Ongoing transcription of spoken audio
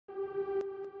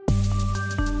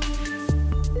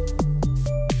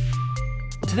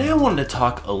Today I wanted to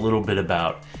talk a little bit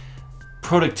about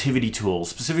productivity tools,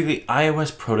 specifically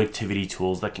iOS productivity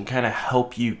tools that can kind of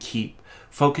help you keep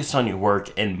focused on your work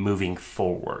and moving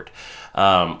forward.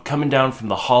 Coming down from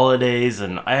the holidays,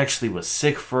 and I actually was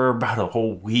sick for about a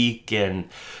whole week, and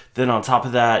then on top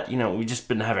of that, we just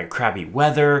been having crappy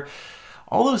weather.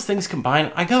 All those things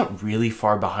combined, I got really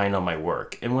far behind on my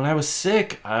work. And when I was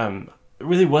sick, there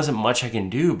really wasn't much I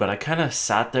can do, but I kind of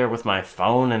sat there with my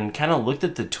phone and kind of looked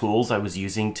at the tools I was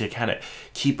using to kind of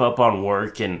keep up on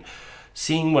work and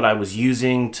seeing what I was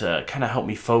using to kind of help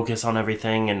me focus on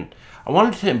everything. And I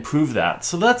wanted to improve that.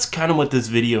 So that's kind of what this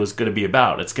video is going to be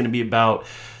about. It's going to be about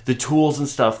the tools and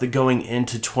stuff that going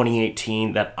into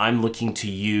 2018 that I'm looking to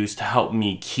use to help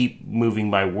me keep moving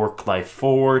my work life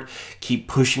forward, keep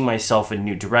pushing myself in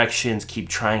new directions, keep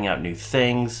trying out new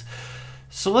things.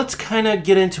 So let's kind of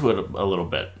get into it a little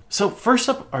bit. So first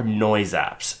up are noise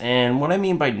apps. And what I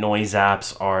mean by noise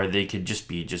apps are they could just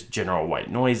be general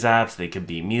white noise apps. They could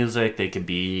be music. They could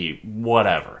be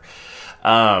whatever.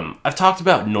 I've talked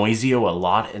about Noisio a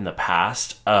lot in the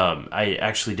past. I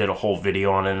actually did a whole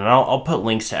video on it, and I'll put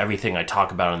links to everything I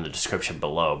talk about in the description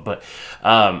below. But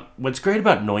what's great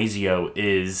about Noisio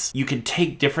is you can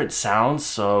take different sounds.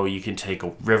 So you can take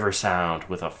a river sound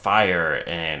with a fire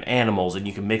and animals, and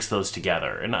you can mix those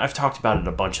together. And I've talked about it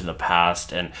a bunch in the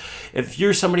past. And if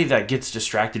you're somebody that gets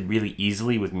distracted really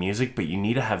easily with music, but you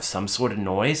need to have some sort of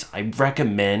noise, I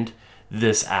recommend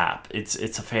this app. It's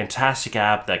a fantastic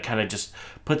app that kind of just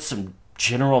puts some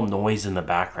general noise in the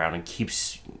background and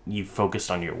keeps you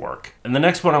focused on your work. And the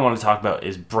next one I want to talk about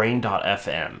is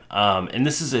Brain.fm. And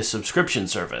this is a subscription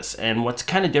service. And what's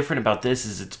kind of different about this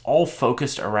is it's all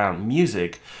focused around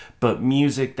music, but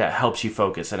music that helps you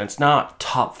focus. And it's not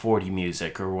top 40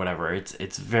 music or whatever.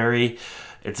 It's very,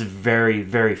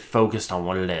 very focused on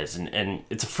what it is. And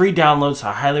it's a free download, so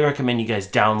I highly recommend you guys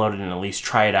download it and at least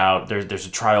try it out. There's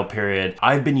a trial period.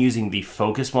 I've been using the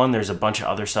focus one. There's a bunch of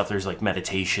other stuff. There's like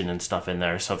meditation and stuff in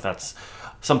there. So if that's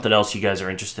something else you guys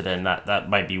are interested in, that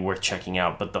might be worth checking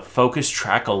out. But the focus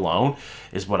track alone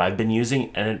is what I've been using,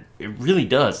 and it really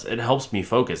does. It helps me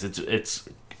focus. It's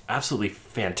absolutely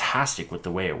fantastic with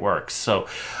the way it works. So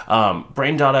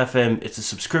Brain.fm, it's a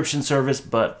subscription service,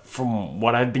 but from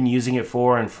what I've been using it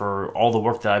for and for all the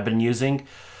work that I've been using,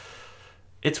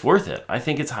 it's worth it. I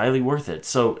think it's highly worth it.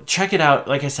 So check it out.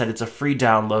 Like I said, it's a free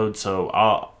download,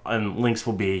 and links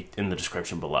will be in the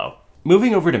description below.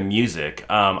 Moving over to music,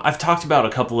 I've talked about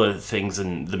a couple of things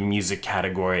in the music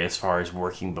category as far as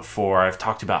working before. I've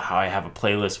talked about how I have a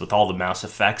playlist with all the Mass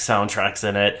Effect soundtracks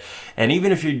in it. And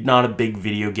even if you're not a big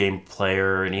video game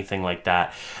player or anything like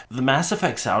that, the Mass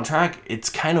Effect soundtrack, it's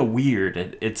kind of weird.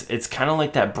 It's kind of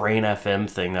like that Brain FM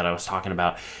thing that I was talking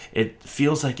about. It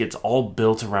feels like it's all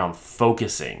built around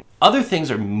focusing. Other things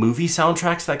are movie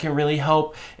soundtracks that can really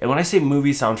help. And when I say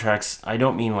movie soundtracks, I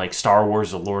don't mean like Star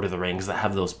Wars or Lord of the Rings that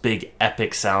have those big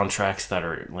epic soundtracks that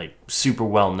are like super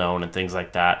well known and things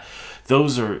like that.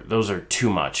 Those are too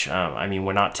much. I mean,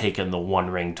 we're not taking the One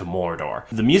Ring to Mordor.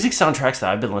 The music soundtracks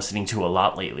that I've been listening to a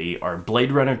lot lately are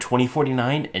Blade Runner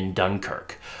 2049 and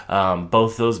Dunkirk.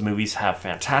 Both those movies have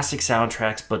fantastic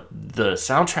soundtracks, but the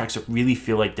soundtracks really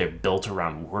feel like they're built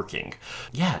around working.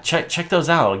 Yeah, check those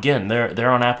out. Again,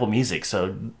 they're on Apple Music,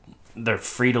 so they're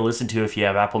free to listen to if you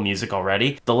have Apple Music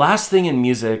already. The last thing in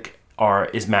music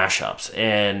is mashups,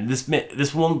 and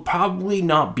this will probably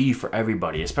not be for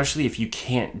everybody, especially if you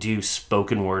can't do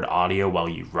spoken word audio while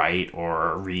you write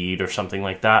or read or something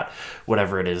like that,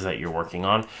 whatever it is that you're working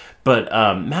on. But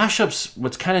mashups,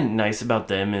 what's kind of nice about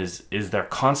them is they're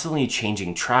constantly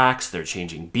changing tracks, they're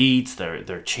changing beats,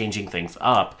 they're changing things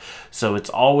up, so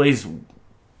it's always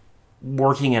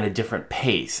working at a different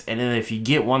pace. And then if you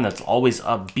get one that's always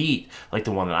upbeat, like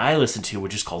the one that I listen to,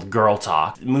 which is called Girl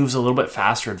Talk, it moves a little bit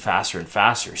faster and faster and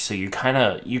faster. So you kind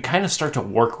of start to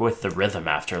work with the rhythm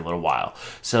after a little while.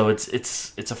 So it's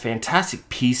a fantastic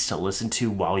piece to listen to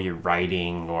while you're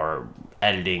writing or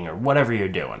editing or whatever you're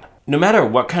doing. No matter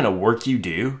what kind of work you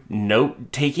do,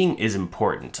 note taking is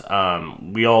important.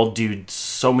 We all do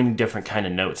so many different kind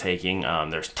of note taking.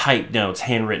 There's typed notes,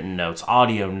 handwritten notes,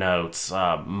 audio notes,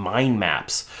 mind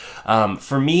maps.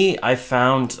 For me,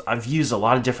 I've used a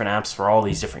lot of different apps for all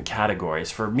these different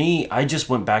categories. For me, I just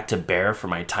went back to Bear for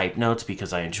my type notes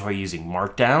because I enjoy using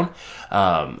Markdown.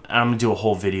 I'm gonna do a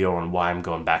whole video on why I'm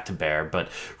going back to Bear, but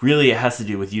really it has to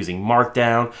do with using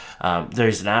Markdown.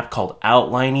 There's an app called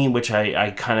Outliney, which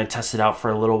I kind of test it out for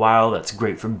a little while. That's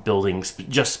great for building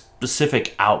just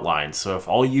specific outlines. So if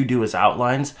all you do is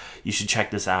outlines, you should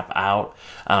check this app out.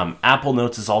 Apple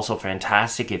Notes is also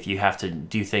fantastic if you have to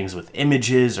do things with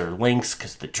images or links,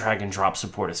 because the drag and drop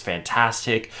support is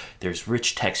fantastic. There's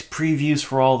rich text previews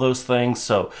for all those things.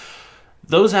 So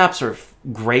those apps are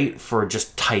great for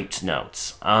just typed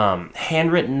notes.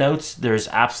 Handwritten notes, there's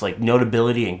apps like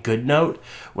Notability and GoodNote.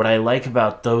 What I like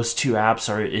about those two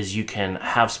apps is you can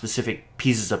have specific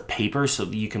pieces of paper so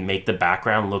that you can make the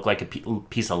background look like a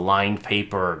piece of lined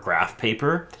paper or graph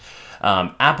paper.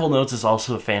 Apple Notes is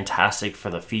also fantastic for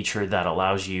the feature that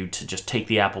allows you to just take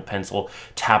the Apple Pencil,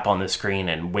 tap on the screen,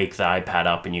 and wake the iPad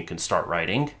up and you can start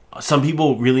writing. Some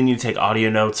people really need to take audio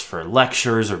notes for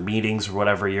lectures or meetings or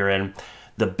whatever you're in.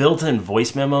 The built-in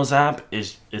voice memos app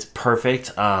is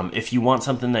perfect. If you want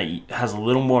something that has a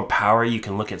little more power, you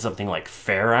can look at something like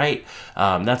Fairwrite.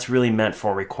 That's really meant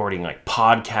for recording like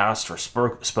podcast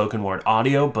or spoken word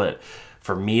audio, but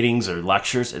for meetings or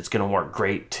lectures, it's going to work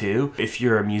great too. If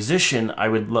you're a musician, I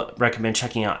would recommend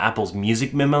checking out Apple's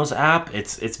Music Memos app.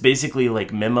 It's basically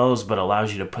like Memos, but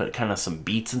allows you to put kind of some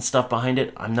beats and stuff behind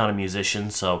it. I'm not a musician,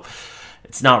 so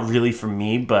it's not really for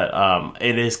me, but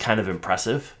it is kind of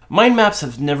impressive. Mind maps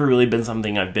have never really been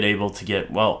something I've been able to get,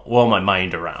 well, my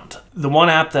mind around. The one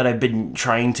app that I've been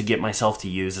trying to get myself to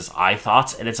use is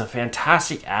iThoughts, and it's a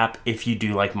fantastic app if you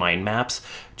do like mind maps.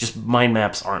 Just mind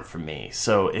maps aren't for me.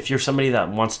 So if you're somebody that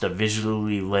wants to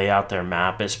visually lay out their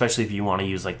map, especially if you want to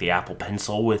use like the Apple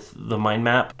Pencil with the mind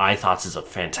map, iThoughts is a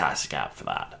fantastic app for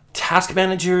that. Task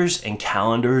managers and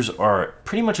calendars are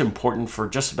pretty much important for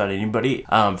just about anybody.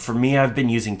 For me, I've been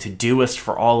using Todoist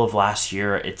for all of last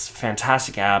year. It's a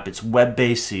fantastic app. It's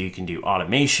web-based, so you can do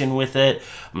automation with it.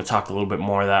 I'm gonna talk a little bit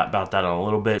more about that in a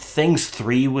little bit. Things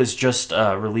 3 was just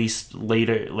released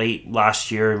late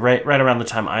last year, right around the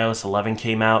time iOS 11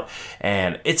 came out,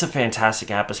 and it's a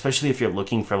fantastic app, especially if you're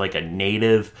looking for like a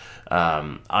native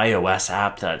iOS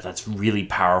app that's really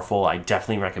powerful. I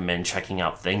definitely recommend checking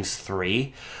out Things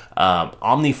 3.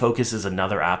 OmniFocus is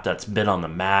another app that's been on the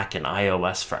Mac and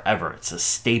iOS forever. It's a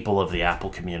staple of the Apple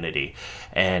community,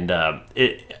 and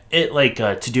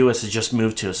Todoist has just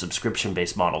moved to a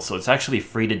subscription-based model, so it's actually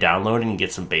free to download and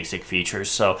get some basic features.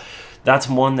 So that's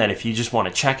one that if you just want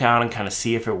to check out and kind of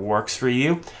see if it works for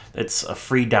you, it's a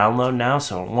free download now,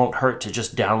 so it won't hurt to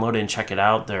just download it and check it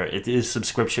out. It is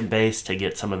subscription-based to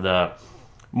get some of the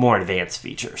more advanced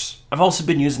features. I've also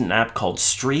been using an app called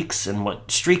Streaks, and what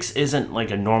Streaks isn't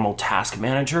like a normal task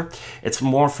manager. It's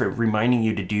more for reminding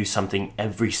you to do something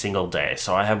every single day.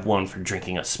 So I have one for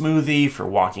drinking a smoothie, for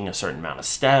walking a certain amount of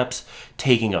steps,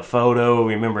 taking a photo,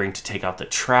 remembering to take out the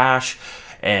trash,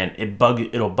 and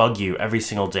it'll bug you every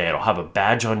single day. It'll have a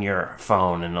badge on your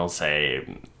phone and it'll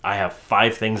say, I have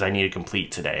 5 things I need to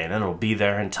complete today, and then it'll be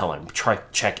there until I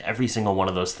check every single one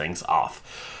of those things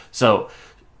off. So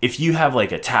if you have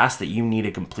like a task that you need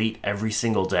to complete every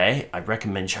single day, I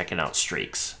recommend checking out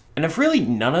Streaks. And if really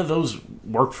none of those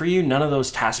work for you, none of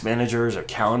those task managers or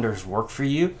calendars work for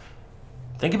you,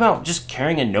 think about just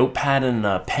carrying a notepad and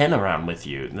a pen around with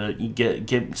you. You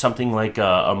get something like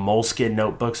a moleskin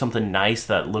notebook, something nice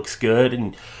that looks good,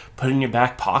 and put it in your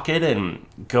back pocket and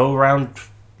go around,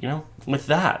 with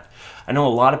that. I know a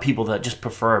lot of people that just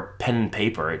prefer pen and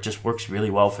paper. It just works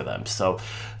really well for them. So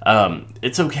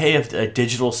it's okay if a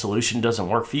digital solution doesn't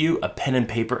work for you. A pen and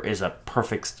paper is a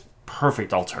perfect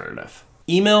alternative.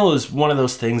 Email is one of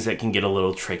those things that can get a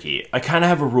little tricky. I kind of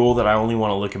have a rule that I only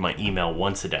want to look at my email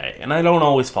once a day, and I don't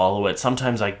always follow it.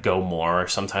 Sometimes I go more,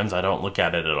 sometimes I don't look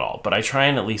at it at all, but I try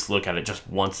and at least look at it just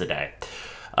once a day.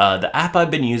 The app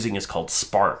I've been using is called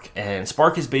Spark, and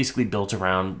Spark is basically built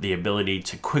around the ability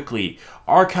to quickly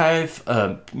archive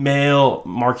mail,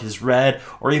 mark as read,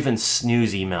 or even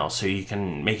snooze email, so you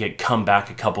can make it come back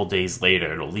a couple days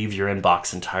later. It'll leave your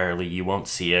inbox entirely, you won't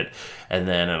see it, and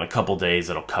then in a couple days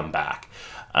it'll come back.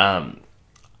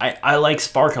 I like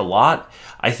Spark a lot.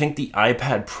 I think the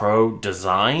iPad Pro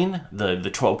design, the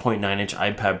 12.9-inch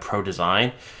iPad Pro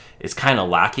design, is kind of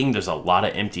lacking. There's a lot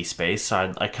of empty space,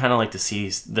 so I kind of like to see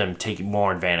them take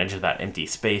more advantage of that empty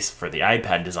space for the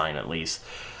iPad design at least.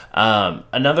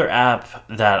 Another app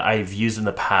that I've used in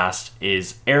the past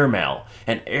is Airmail,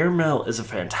 and Airmail is a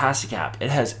fantastic app. It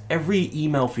has every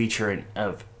email feature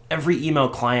of every email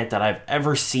client that I've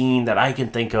ever seen that I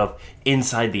can think of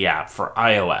inside the app for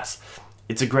iOS.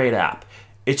 It's a great app.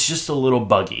 It's just a little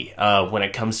buggy when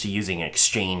it comes to using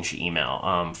Exchange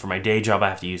email. For my day job, I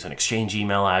have to use an Exchange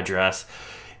email address.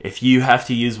 If you have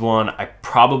to use one, I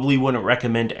probably wouldn't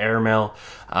recommend Airmail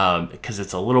because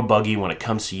it's a little buggy when it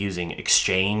comes to using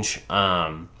Exchange.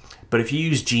 But if you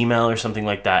use Gmail or something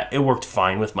like that, it worked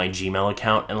fine with my Gmail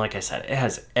account. And like I said, it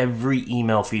has every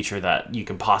email feature that you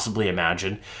can possibly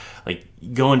imagine. Like,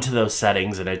 go into those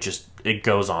settings and it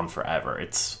goes on forever.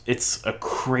 It's a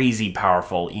crazy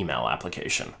powerful email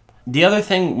application. The other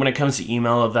thing when it comes to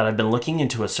email that I've been looking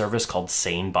into a service called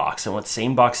SaneBox. And what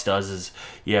SaneBox does is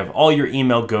you have all your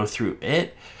email go through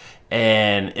it,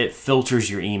 and it filters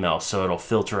your email. So it'll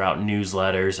filter out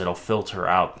newsletters, it'll filter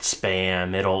out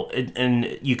spam,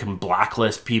 and you can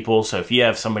blacklist people. So if you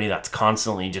have somebody that's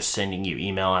constantly just sending you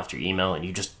email after email and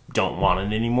you just don't want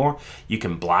it anymore, you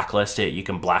can blacklist it. You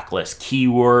can blacklist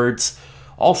keywords,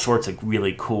 all sorts of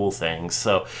really cool things.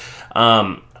 So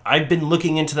I've been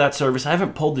looking into that service. I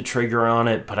haven't pulled the trigger on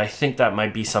it, but I think that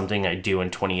might be something I do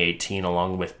in 2018,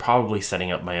 along with probably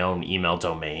setting up my own email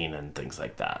domain and things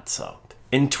like that. So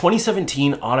in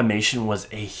 2017, automation was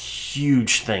a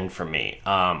huge thing for me.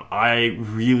 I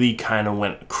really kind of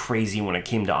went crazy when it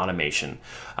came to automation.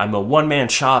 I'm a one-man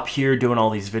shop here doing all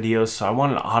these videos, so I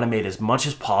wanted to automate as much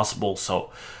as possible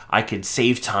so I could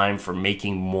save time for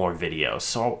making more videos.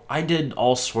 So I did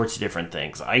all sorts of different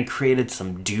things. I created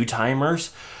some do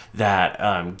timers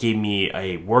that gave me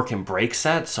a work and break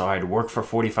set. So I'd work for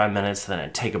 45 minutes, then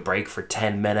I'd take a break for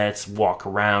 10 minutes, walk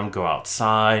around, go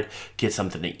outside, get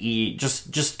something to eat,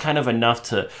 just kind of enough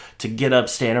to get up,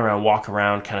 stand around, walk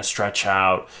around, kind of stretch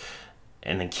out,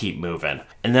 and then keep moving.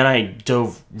 And then I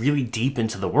dove really deep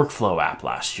into the workflow app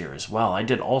last year as well. I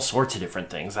did all sorts of different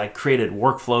things. I created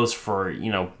workflows for,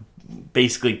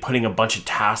 basically putting a bunch of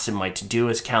tasks in my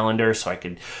to-doist calendar so I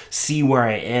could see where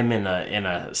I am in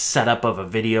a setup of a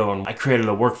video. And I created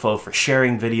a workflow for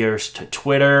sharing videos to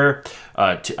Twitter.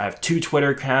 I have 2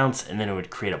 Twitter accounts, and then it would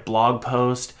create a blog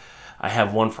post. I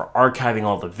have one for archiving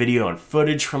all the video and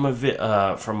footage from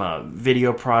a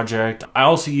video project. I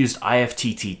also used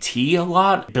IFTTT a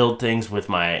lot, build things with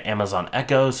my Amazon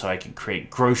Echo so I could create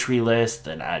grocery lists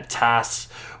and add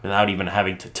tasks without even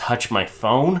having to touch my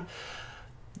phone.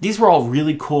 These were all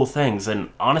really cool things, and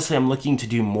honestly, I'm looking to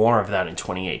do more of that in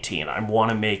 2018. I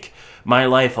want to make my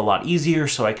life a lot easier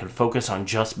so I can focus on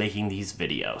just making these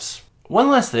videos. One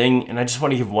last thing, and I just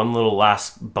want to give one little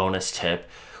last bonus tip.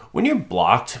 When you're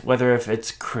blocked, whether if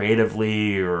it's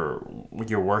creatively or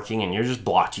you're working and you're just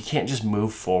blocked, you can't just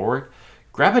move forward,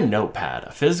 grab a notepad,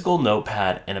 a physical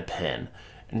notepad and a pen,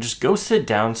 and just go sit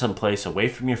down someplace away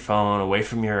from your phone, away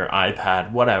from your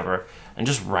iPad, whatever, and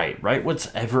just write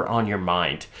what's ever on your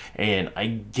mind. And I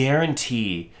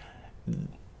guarantee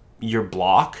your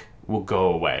block will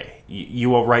go away. You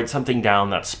will write something down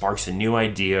that sparks a new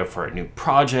idea for a new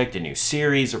project, a new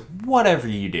series, or whatever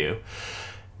you do.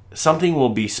 Something will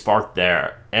be sparked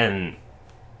there and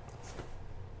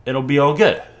it'll be all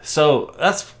good. So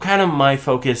that's kind of my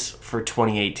focus for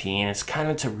 2018. It's kind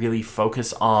of to really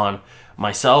focus on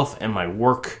myself and my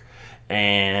work,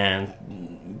 and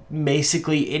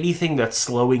basically anything that's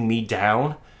slowing me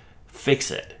down,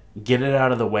 fix it. Get it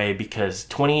out of the way, because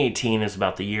 2018 is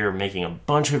about the year of making a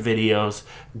bunch of videos,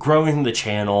 growing the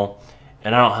channel,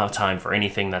 and I don't have time for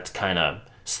anything that's kind of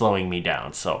slowing me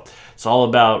down. So it's all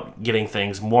about getting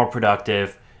things more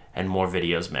productive and more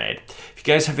videos made. If you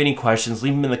guys have any questions,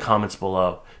 leave them in the comments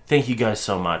below. Thank you guys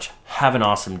so much. Have an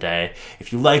awesome day.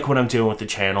 If you like what I'm doing with the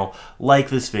channel, like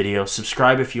this video,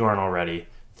 subscribe if you aren't already.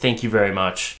 Thank you very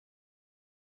much.